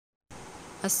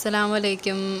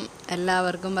അസ്സലാമലൈക്കും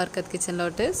എല്ലാവർക്കും ബർക്കത്ത്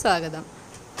കിച്ചണിലോട്ട് സ്വാഗതം.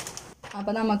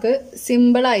 അപ്പോൾ നമുക്ക്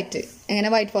സിമ്പിളായിട്ട് എങ്ങനെ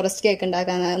വൈറ്റ് ഫോറസ്റ്റ് കേക്ക്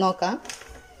ഉണ്ടാക്കാൻ നോക്കാം.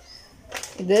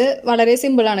 ഇത് വളരെ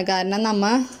സിമ്പിളാണ്. കാരണം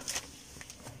നമ്മൾ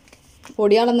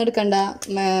പൊടി അളന്നെടുക്കണ്ട,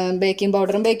 ബേക്കിംഗ്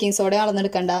പൗഡറും ബേക്കിംഗ് സോഡയും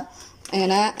അളന്നെടുക്കണ്ട.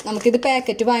 അങ്ങനെ നമുക്കിത്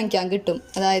പാക്കറ്റ് വാങ്ങിക്കാൻ കിട്ടും.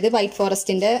 അതായത് വൈറ്റ്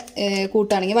ഫോറസ്റ്റിൻ്റെ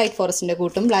കൂട്ടാണെങ്കിൽ വൈറ്റ് ഫോറസ്റ്റിൻ്റെ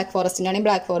കൂട്ടും, ബ്ലാക്ക് ഫോറസ്റ്റിൻ്റെ ആണെങ്കിൽ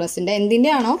ബ്ലാക്ക് ഫോറസ്റ്റിൻ്റെ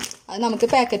എന്തിൻ്റെ ആണോ അത് നമുക്ക്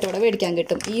പാക്കറ്റോടെ മേടിക്കാൻ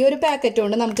കിട്ടും. ഈ ഒരു പാക്കറ്റ്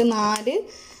കൊണ്ട് നമുക്ക് 4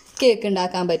 കേക്ക്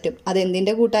ഉണ്ടാക്കാൻ പറ്റും.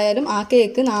 അതെന്തിൻ്റെ കൂട്ടായാലും ആ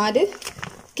കേക്ക് 4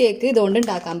 കേക്ക് ഇതുകൊണ്ട്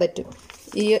ഉണ്ടാക്കാൻ പറ്റും.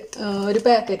 ഈ ഒരു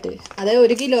പാക്കറ്റ് അത്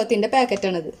 1 കിലോത്തിൻ്റെ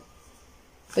പാക്കറ്റാണിത്.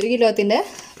 1 കിലോത്തിൻ്റെ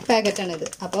പാക്കറ്റാണിത്.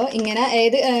 അപ്പോൾ ഇങ്ങനെ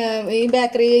ഈ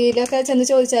ബേക്കറിയിലൊക്കെ ചെന്ന്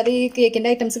ചോദിച്ചാൽ, ഈ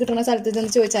കേക്കിൻ്റെ ഐറ്റംസ് കിട്ടുന്ന സ്ഥലത്ത്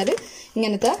ചെന്ന് ചോദിച്ചാൽ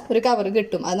ഇങ്ങനത്തെ ഒരു കവർ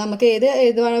കിട്ടും. അത് നമുക്ക്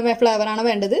ഏത് ഫ്ലേവറാണോ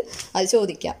വേണ്ടത് അത്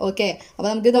ചോദിക്കാം. ഓക്കെ, അപ്പോൾ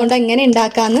നമുക്ക് ഇതുകൊണ്ട് എങ്ങനെ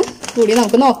ഉണ്ടാക്കാമെന്ന് കൂടി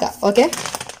നമുക്ക് നോക്കാം. ഓക്കെ,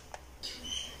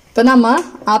 ഇപ്പം നമ്മൾ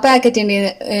ആ പാക്കറ്റിൽ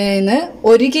നിന്ന്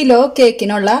 1 കിലോ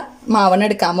കേക്കിനുള്ള മാവാണ്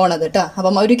എടുക്കാൻ പോണത് കേട്ടോ.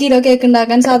 അപ്പം 1 കിലോ കേക്ക്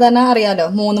ഉണ്ടാക്കാൻ സാധാരണ അറിയാലോ,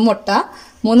 3 മുട്ട.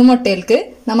 3 മുട്ടയിലേക്ക്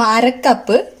നമ്മൾ 1/2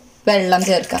 കപ്പ് വെള്ളം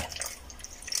ചേർക്കാം.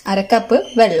 1/2 കപ്പ്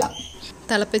വെള്ളം,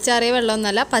 തിളപ്പിച്ചാറിയ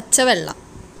വെള്ളമൊന്നുമല്ല, പച്ചവെള്ളം.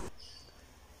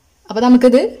 അപ്പോൾ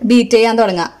നമുക്കിത് ബീറ്റ് ചെയ്യാൻ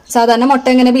തുടങ്ങാം. സാധാരണ മുട്ട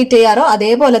എങ്ങനെ ബീറ്റ് ചെയ്യാറോ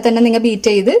അതേപോലെ തന്നെ നിങ്ങൾ ബീറ്റ്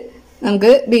ചെയ്ത്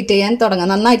നമുക്ക് ബീറ്റ് ചെയ്യാൻ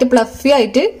തുടങ്ങാം. നന്നായിട്ട് ഫ്ലഫി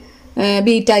ആയിട്ട്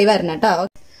ബീറ്റായി വരണം കേട്ടോ.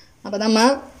 അപ്പോൾ നമ്മൾ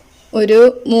ഒരു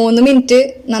 3 മിനിറ്റ്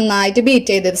നന്നായിട്ട് ബീറ്റ്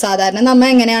ചെയ്തത്. സാധാരണ നമ്മൾ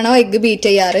എങ്ങനെയാണോ എഗ്ഗ് ബീറ്റ്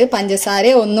ചെയ്യാറ്,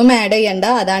 പഞ്ചസാര ഒന്നും ആഡ് ചെയ്യണ്ട,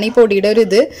 അതാണ് ഈ പൊടിയുടെ ഒരു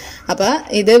ഇത്. അപ്പം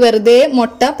ഇത് വെറുതെ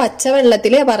മുട്ട പച്ച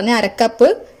വെള്ളത്തിൽ പറഞ്ഞ 1/2 കപ്പ്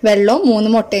വെള്ളവും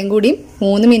 3 മുട്ടയും കൂടി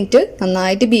 3 മിനിറ്റ്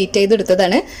നന്നായിട്ട് ബീറ്റ്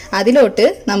ചെയ്തെടുത്തതാണ്. അതിലോട്ട്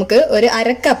നമുക്ക് ഒരു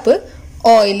 1/2 കപ്പ്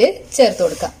ഓയിൽ ചേർത്ത്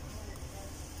കൊടുക്കാം.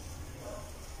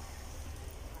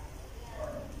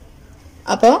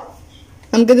 അപ്പോൾ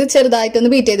നമുക്കിത് ചെറുതായിട്ടൊന്ന്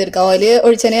ബീറ്റ് ചെയ്തെടുക്കാം. ഓയിൽ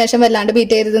ഒഴിച്ചതിന് ശേഷം വല്ലാണ്ട്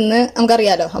ബീറ്റ് ചെയ്തതെന്ന്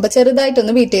നമുക്കറിയാലോ. അപ്പോൾ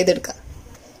ചെറുതായിട്ടൊന്ന് ബീറ്റ് ചെയ്തെടുക്കാം.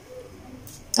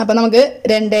 അപ്പോൾ നമുക്ക്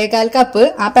 2.25 കപ്പ്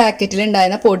ആ പാക്കറ്റിൽ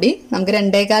ഉണ്ടായിരുന്ന പൊടി നമുക്ക്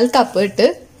 2.25 കപ്പ് ഇട്ട്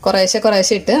കുറേശ്ശെ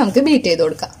ഇട്ട് നമുക്ക് ബീറ്റ് ചെയ്ത്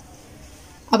കൊടുക്കാം.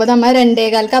 അപ്പോൾ നമ്മൾ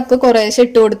 2.25 കപ്പ് കുറേശ്ശെ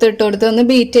ഇട്ട് കൊടുത്ത് ഒന്ന്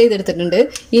ബീറ്റ് ചെയ്തെടുത്തിട്ടുണ്ട്.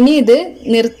 ഇനി ഇത്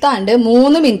നിർത്താണ്ട്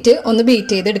 3 മിനിറ്റ് ഒന്ന്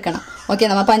ബീറ്റ് ചെയ്തെടുക്കണം. ഓക്കെ,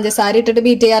 നമ്മൾ പഞ്ചസാര ഇട്ടിട്ട്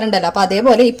ബീറ്റ് ചെയ്യാറുണ്ടല്ലോ, അപ്പോൾ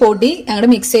അതേപോലെ ഈ പൊടി ഞങ്ങൾ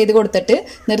മിക്സ് ചെയ്ത് കൊടുത്തിട്ട്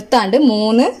നിർത്താണ്ട്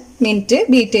 3 മിനിറ്റ്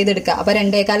ബീറ്റ് ചെയ്തെടുക്കുക. അപ്പോൾ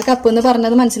 2.25 കപ്പ് എന്ന്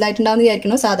പറഞ്ഞത് മനസ്സിലായിട്ടുണ്ടാവും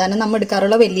വിചാരിക്കുന്നു. സാധാരണ നമ്മൾ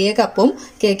എടുക്കാറുള്ള വലിയ കപ്പും,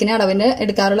 കേക്കിന് അളവിന്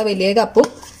എടുക്കാറുള്ള വലിയ കപ്പും,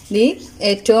 ഈ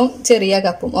ഏറ്റവും ചെറിയ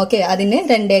കപ്പും. ഓക്കെ, അതിന്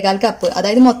 2.25 കപ്പ്,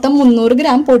 അതായത് മൊത്തം 300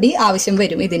 ഗ്രാം പൊടി ആവശ്യം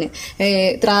വരും ഇതിന്.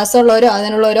 ത്രാസുള്ളവരോ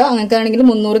അതിനുള്ളവരോ അങ്ങനത്തെ ആണെങ്കിൽ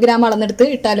 300 ഗ്രാം അളന്നെടുത്ത്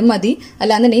ഇട്ടാലും മതി,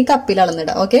 അല്ലാന്നുണ്ടെങ്കിൽ കപ്പിൽ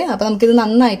അളന്നിടാം. ഓക്കെ, അപ്പോൾ നമുക്കിത്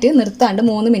നന്നായിട്ട് നിർത്താണ്ട്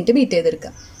 3 മിനിറ്റ് ബീറ്റ്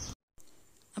ചെയ്തെടുക്കാം.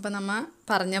 അപ്പോൾ നമ്മൾ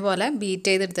പറഞ്ഞ പോലെ ബീറ്റ്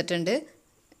ചെയ്തെടുത്തിട്ടുണ്ട്.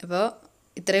 അപ്പോൾ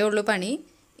ഇത്രയേ ഉള്ളൂ പണി.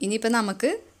 ഇനിയിപ്പോൾ നമുക്ക്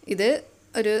ഇത്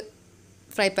ഒരു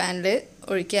ഫ്രൈ പാനിൽ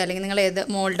ഒഴിക്കുക, അല്ലെങ്കിൽ നിങ്ങൾ ഏത്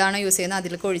മോൾഡാണോ യൂസ് ചെയ്യുന്നത്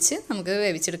അതിലേക്ക് ഒഴിച്ച് നമുക്ക്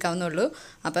വേവിച്ചെടുക്കാവുന്നുള്ളൂ.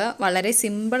 അപ്പോൾ വളരെ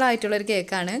സിമ്പിളായിട്ടുള്ളൊരു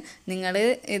കേക്കാണ്. നിങ്ങൾ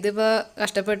ഇതിപ്പോൾ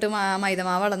കഷ്ടപ്പെട്ട്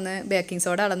മൈദമാവ് അളന്ന് ബേക്കിംഗ്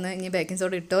സോഡ അളന്ന് ഇനി ബേക്കിംഗ്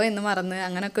സോഡ ഇട്ടോ എന്ന് മറന്ന്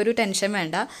അങ്ങനെയൊക്കെ ഒരു ടെൻഷൻ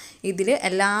വേണ്ട. ഇതിൽ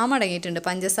എല്ലാം അടങ്ങിയിട്ടുണ്ട്,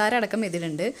 പഞ്ചസാര അടക്കം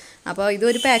ഇതിലുണ്ട്. അപ്പോൾ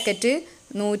ഇതൊരു പാക്കറ്റ്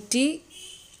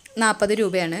 140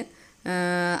 രൂപയാണ്.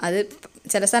 അത്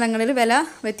ചില സ്ഥലങ്ങളിൽ വില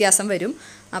വ്യത്യാസം വരും.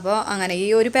 അപ്പോൾ അങ്ങനെ ഈ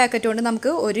ഒരു പാക്കറ്റ് കൊണ്ട്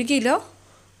നമുക്ക് 1 കിലോ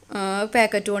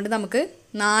പാക്കറ്റ് കൊണ്ട് നമുക്ക്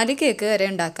 4 കേക്ക് വരെ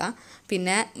ഉണ്ടാക്കാം.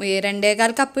 പിന്നെ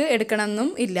 2.25 കപ്പ് എടുക്കണമെന്നും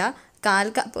ഇല്ല,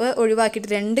 1/4 കപ്പ് ഒഴിവാക്കിയിട്ട്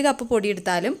 2 കപ്പ് പൊടി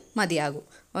എടുത്താലും മതിയാകും.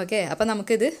 ഓക്കെ, അപ്പോൾ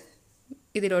നമുക്കിത്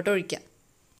ഇതിലോട്ട് ഒഴിക്കാം.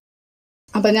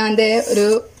 അപ്പോൾ ഞാൻ ഒരു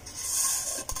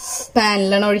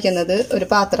പാനിലാണ് ഒഴിക്കുന്നത്, ഒരു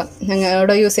പാത്രം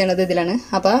ഞങ്ങളിവിടെ യൂസ് ചെയ്യണത് ഇതിലാണ്.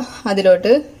 അപ്പോൾ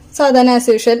അതിലോട്ട് സാധാരണ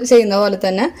ആസ് യൂഷ്വൽ ചെയ്യുന്ന പോലെ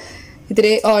തന്നെ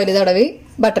ഇത്തിരി ഓയിൽ തടവി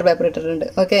ബട്ടർ പേപ്പർ ഇട്ടിട്ടുണ്ട്.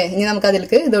 ഓക്കെ, ഇനി നമുക്ക്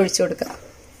അതിലേക്ക് ഇത് ഒഴിച്ചു കൊടുക്കാം.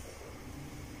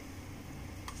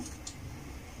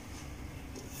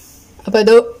 അപ്പോൾ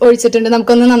ഇത് ഒഴിച്ചിട്ടുണ്ട്.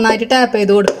 നമുക്കൊന്ന് നന്നായിട്ട് ടാപ്പ്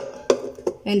ചെയ്ത് കൊടുക്കാം.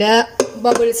 അതിൻ്റെ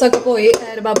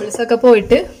എയർ ബബിൾസൊക്കെ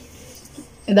പോയിട്ട്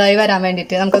ഇതായി വരാൻ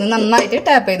വേണ്ടിയിട്ട് നമുക്കൊന്ന് നന്നായിട്ട്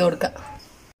ടാപ്പ് ചെയ്ത് കൊടുക്കാം.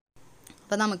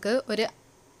 അപ്പോൾ നമുക്ക് ഒരു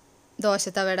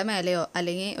ദോശത്തവയുടെ മേലെയോ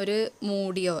അല്ലെങ്കിൽ ഒരു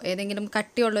മൂടിയോ ഏതെങ്കിലും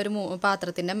കട്ടിയുള്ളൊരു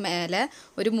പാത്രത്തിൻ്റെ മേലെ,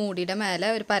 ഒരു മൂടിയുടെ മേലെ,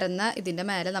 ഒരു പരന്ന ഇതിൻ്റെ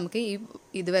മേലെ നമുക്ക്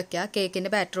ഇത് വെക്കുക.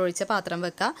 കേക്കിൻ്റെ ബാറ്റർ ഒഴിച്ച പാത്രം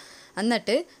വെക്കുക.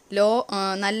 എന്നിട്ട്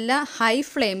നല്ല ഹൈ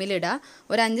ഫ്ലെയിമിലിടുക.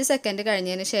 ഒരു 5 സെക്കൻഡ്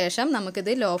കഴിഞ്ഞതിന് ശേഷം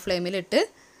നമുക്കിത് ലോ ഫ്ലെയിമിലിട്ട്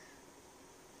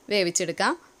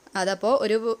വേവിച്ചെടുക്കാം. അതപ്പോൾ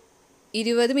ഒരു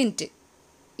 20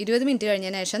 മിനിറ്റ്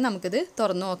കഴിഞ്ഞതിന് ശേഷം നമുക്കിത്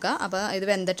തുറന്നു നോക്കാം. അപ്പോൾ ഇത്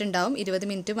വെന്തിട്ടുണ്ടാവും. 20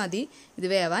 മിനിറ്റ് മതി ഇത്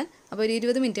വേവാൻ. അപ്പോൾ ഒരു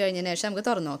 20 മിനിറ്റ് കഴിഞ്ഞതിന് ശേഷം നമുക്ക്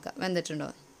തുറന്നു നോക്കാം വെന്തിട്ടുണ്ടോ.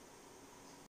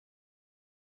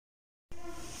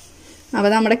 അപ്പോൾ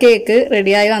നമ്മുടെ കേക്ക്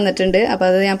റെഡിയായി വന്നിട്ടുണ്ട്. അപ്പോൾ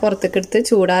അത് ഞാൻ പുറത്തേക്ക് എടുത്ത്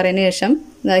ചൂടാറിയതിന് ശേഷം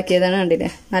ഇതാക്കിയതാണ്. കണ്ടില്ലേ,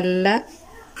 നല്ല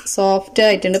സോഫ്റ്റ്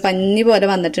ആയിട്ടുണ്ട്, പഞ്ഞി പോലെ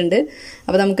വന്നിട്ടുണ്ട്.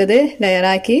 അപ്പോൾ നമുക്കിത്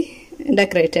ലെയറാക്കി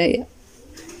ഡെക്കറേറ്റ് ചെയ്യാം.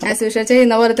 ആസ് യൂഷ്വൽ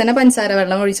ചെയ്യുന്ന പോലെ തന്നെ പഞ്ചസാര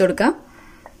വെള്ളം ഒഴിച്ചു കൊടുക്കാം.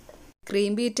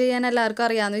 ക്രീം ബീറ്റ് ചെയ്യാൻ എല്ലാവർക്കും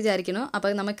അറിയാമെന്ന് വിചാരിക്കുന്നു. അപ്പോൾ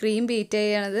നമ്മൾ ക്രീം ബീറ്റ്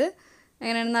ചെയ്യണത്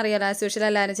എങ്ങനെയാണെന്ന് അറിയാലോ. ആസ് യൂഷ്വൽ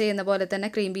എല്ലാവരും ചെയ്യുന്ന പോലെ തന്നെ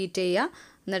ക്രീം ബീറ്റ് ചെയ്യുക.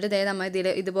 എന്നിട്ട്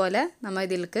ഇതേ ഇതുപോലെ നമ്മൾ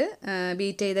ഇതിലേക്ക്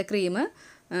ബീറ്റ് ചെയ്ത ക്രീം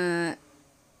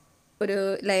ഒരു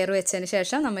ലെയർ വെച്ചതിന്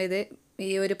ശേഷം നമ്മൾ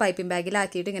ഈ ഒരു പൈപ്പിംഗ്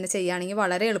ബാഗിലാക്കിയിട്ട് ഇങ്ങനെ ചെയ്യുകയാണെങ്കിൽ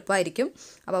വളരെ എളുപ്പമായിരിക്കും.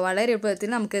 അപ്പോൾ വളരെ എളുപ്പത്തിൽ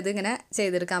നമുക്കിത് ഇങ്ങനെ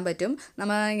ചെയ്തെടുക്കാൻ പറ്റും.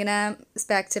 നമ്മൾ ഇങ്ങനെ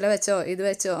സ്പാക്ചുല വെച്ചോ ഇത്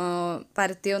വെച്ചോ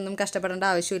പരത്തിയോ ഒന്നും കഷ്ടപ്പെടേണ്ട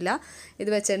ആവശ്യമില്ല.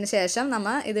 ഇത് വെച്ചതിന് ശേഷം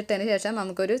ഇതിട്ടതിന് ശേഷം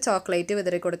നമുക്കൊരു ചോക്ലേറ്റ്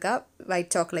വിതറി കൊടുക്കുക,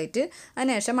 വൈറ്റ് ചോക്ലേറ്റ്.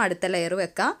 അതിനുശേഷം അടുത്ത ലെയർ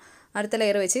വെക്കുക. അടുത്ത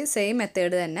ലെയർ വെച്ച് സെയിം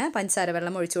മെത്തേഡ് തന്നെ പഞ്ചസാര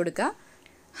വെള്ളം ഒഴിച്ചു കൊടുക്കുക.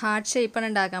 ഹാർട്ട് ഷേപ്പാണ്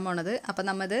ഉണ്ടാക്കാൻ പോണത്. അപ്പോൾ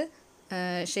നമ്മത്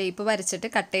ഷേപ്പ് വരച്ചിട്ട്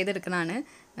കട്ട് ചെയ്തെടുക്കണതാണ്.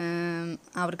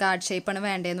 അവർക്ക് ഹാർട്ട് ഷേപ്പാണ്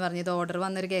വേണ്ടതെന്ന് പറഞ്ഞത് ഓർഡർ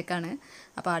വന്നൊരു കേക്കാണ്.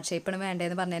 അപ്പോൾ ഹാർട്ട് ഷേപ്പാണ്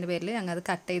വേണ്ടതെന്ന് പറഞ്ഞതിൻ്റെ പേരിൽ ഞങ്ങൾ അത്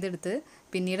കട്ട് ചെയ്തെടുത്ത്,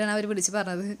 പിന്നീടാണ് അവർ വിളിച്ച്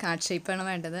പറഞ്ഞത് ഹാർട്ട് ഷേപ്പാണ്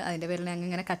വേണ്ടത്. അതിൻ്റെ പേരിൽ ഞങ്ങൾ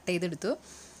ഇങ്ങനെ കട്ട് ചെയ്തെടുത്തു.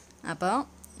 അപ്പോൾ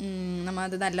നമ്മൾ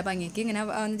അത് നല്ല ഭംഗിക്ക് ഇങ്ങനെ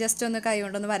ജസ്റ്റ് ഒന്ന് കൈ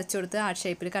കൊണ്ടൊന്ന് വരച്ചു കൊടുത്ത് ഹാർട്ട്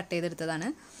ഷേപ്പിൽ കട്ട് ചെയ്തെടുത്തതാണ്.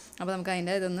 അപ്പോൾ നമുക്ക്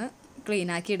അതിൻ്റെ ഇതൊന്ന്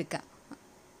ക്ലീനാക്കി എടുക്കാം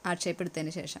ഹാർട്ട് ഷേപ്പ്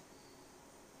എടുത്തതിന് ശേഷം.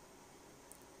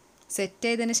 സെറ്റ്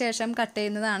ചെയ്തതിന് ശേഷം കട്ട്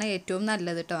ചെയ്യുന്നതാണ് ഏറ്റവും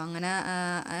നല്ലത് കേട്ടോ. അങ്ങനെ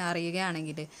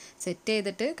അറിയുകയാണെങ്കിൽ സെറ്റ്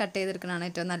ചെയ്തിട്ട് കട്ട് ചെയ്തെടുക്കണതാണ്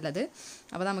ഏറ്റവും നല്ലത്.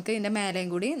 അപ്പോൾ നമുക്ക് ഇതിൻ്റെ മേലെയും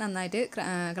കൂടി നന്നായിട്ട്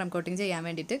ക്രം കോട്ടിങ് ചെയ്യാൻ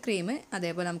വേണ്ടിയിട്ട് ക്രീം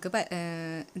അതേപോലെ നമുക്ക്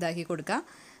ഇതാക്കി കൊടുക്കാം,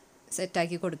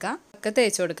 സെറ്റാക്കി കൊടുക്കാം, ഒക്കെ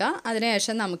തേച്ച് കൊടുക്കാം.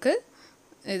 അതിനുശേഷം നമുക്ക്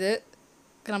ഇത്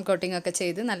ക്രം കോട്ടിംഗ് ഒക്കെ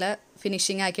ചെയ്ത് നല്ല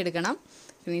ഫിനിഷിംഗ് ആക്കി എടുക്കണം.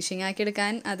 ഫിനിഷിംഗ് ആക്കി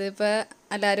എടുക്കാൻ അതിപ്പോൾ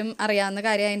എല്ലാവരും അറിയാവുന്ന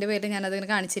കാര്യം, അതിൻ്റെ പേരിൽ ഞാനതിങ്ങനെ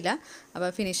കാണിച്ചില്ല. അപ്പോൾ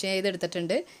ഫിനിഷ്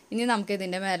ചെയ്തെടുത്തിട്ടുണ്ട്. ഇനി നമുക്ക്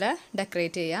ഇതിൻ്റെ മേലെ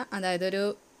ഡെക്കറേറ്റ് ചെയ്യാം. അതായത്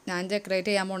ഞാൻ ഡെക്കറേറ്റ്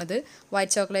ചെയ്യാൻ പോണത്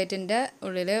വൈറ്റ് ചോക്ലേറ്റിൻ്റെ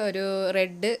ഉള്ളിൽ ഒരു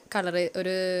റെഡ്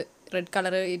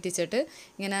കളർ ഇട്ടിച്ചിട്ട്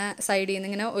ഇങ്ങനെ സൈഡിൽ നിന്ന്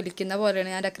ഇങ്ങനെ ഒലിക്കുന്ന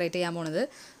പോലെയാണ് ഞാൻ ഡെക്കറേറ്റ് ചെയ്യാൻ പോണത്.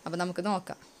 അപ്പോൾ നമുക്ക്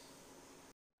നോക്കാം.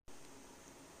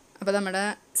 അപ്പോൾ നമ്മുടെ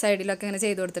സൈഡിലൊക്കെ ഇങ്ങനെ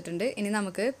ചെയ്ത് കൊടുത്തിട്ടുണ്ട്. ഇനി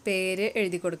നമുക്ക് പേര്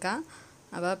എഴുതി കൊടുക്കാം.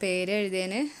 അപ്പോൾ പേര്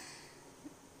എഴുതിയതിന്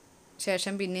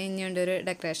ശേഷം പിന്നെ ഇനിയുണ്ട് ഒരു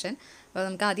ഡെക്കറേഷൻ. അപ്പോൾ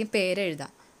നമുക്ക് ആദ്യം പേര്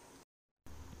എഴുതാം.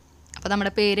 അപ്പോൾ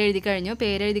നമ്മുടെ പേര് എഴുതി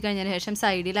കഴിഞ്ഞതിന് ശേഷം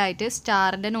സൈഡിലായിട്ട്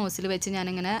സ്റ്റാറിൻ്റെ നോസിൽ വെച്ച്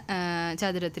ഞാനിങ്ങനെ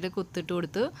ചതുരത്തിൽ കുത്തിട്ട്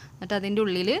കൊടുത്തു. എന്നിട്ട് അതിൻ്റെ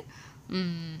ഉള്ളിൽ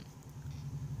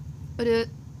ഒരു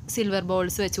സിൽവർ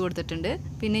ബോൾസ് വെച്ച് കൊടുത്തിട്ടുണ്ട്.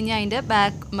 പിന്നെ ഇനി അതിൻ്റെ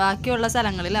ബാക്കിയുള്ള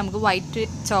സ്ഥലങ്ങളിൽ നമുക്ക് വൈറ്റ്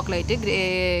ചോക്ലേറ്റ്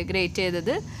ഗ്രേറ്റ്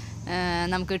ചെയ്തത്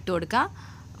നമുക്ക് ഇട്ട് കൊടുക്കാം.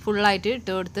 ഫുള്ളായിട്ട്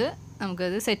ഇട്ട് കൊടുത്ത്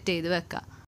നമുക്കത് സെറ്റ് ചെയ്ത് വെക്കാം.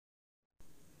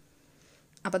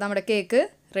 അപ്പോൾ നമ്മുടെ കേക്ക്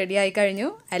റെഡി ആയി കഴിഞ്ഞു.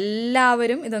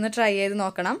 എല്ലാവരും ഇതൊന്ന് ട്രൈ ചെയ്ത്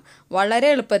നോക്കണം. വളരെ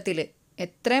എളുപ്പത്തിൽ,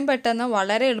 എത്രയും പെട്ടെന്ന്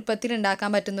വളരെ എളുപ്പത്തിൽ ഉണ്ടാക്കാൻ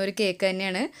പറ്റുന്ന ഒരു കേക്ക്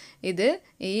തന്നെയാണ് ഇത്.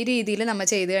 ഈ രീതിയിൽ നമ്മൾ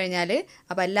ചെയ്ത് കഴിഞ്ഞാൽ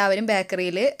അപ്പോൾ എല്ലാവരും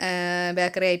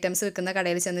ബേക്കറി ഐറ്റംസ് വിൽക്കുന്ന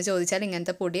കടയിൽ ചെന്ന് ചോദിച്ചാൽ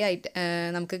ഇങ്ങനത്തെ പൊടി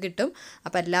നമുക്ക് കിട്ടും.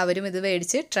 അപ്പോൾ എല്ലാവരും ഇത്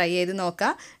മേടിച്ച് ട്രൈ ചെയ്ത്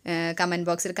നോക്കുക. കമൻറ്റ്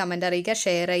ബോക്സിൽ കമൻറ്റ് അറിയിക്കുക,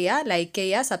 ഷെയർ ചെയ്യുക, ലൈക്ക്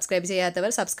ചെയ്യുക, സബ്സ്ക്രൈബ്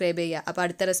ചെയ്യാത്തവർ സബ്സ്ക്രൈബ് ചെയ്യുക. അപ്പോൾ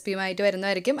അടുത്ത റെസിപ്പിയുമായിട്ട്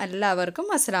വരുന്നതായിരിക്കും. എല്ലാവർക്കും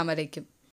അസ്സലാമു അലൈക്കും.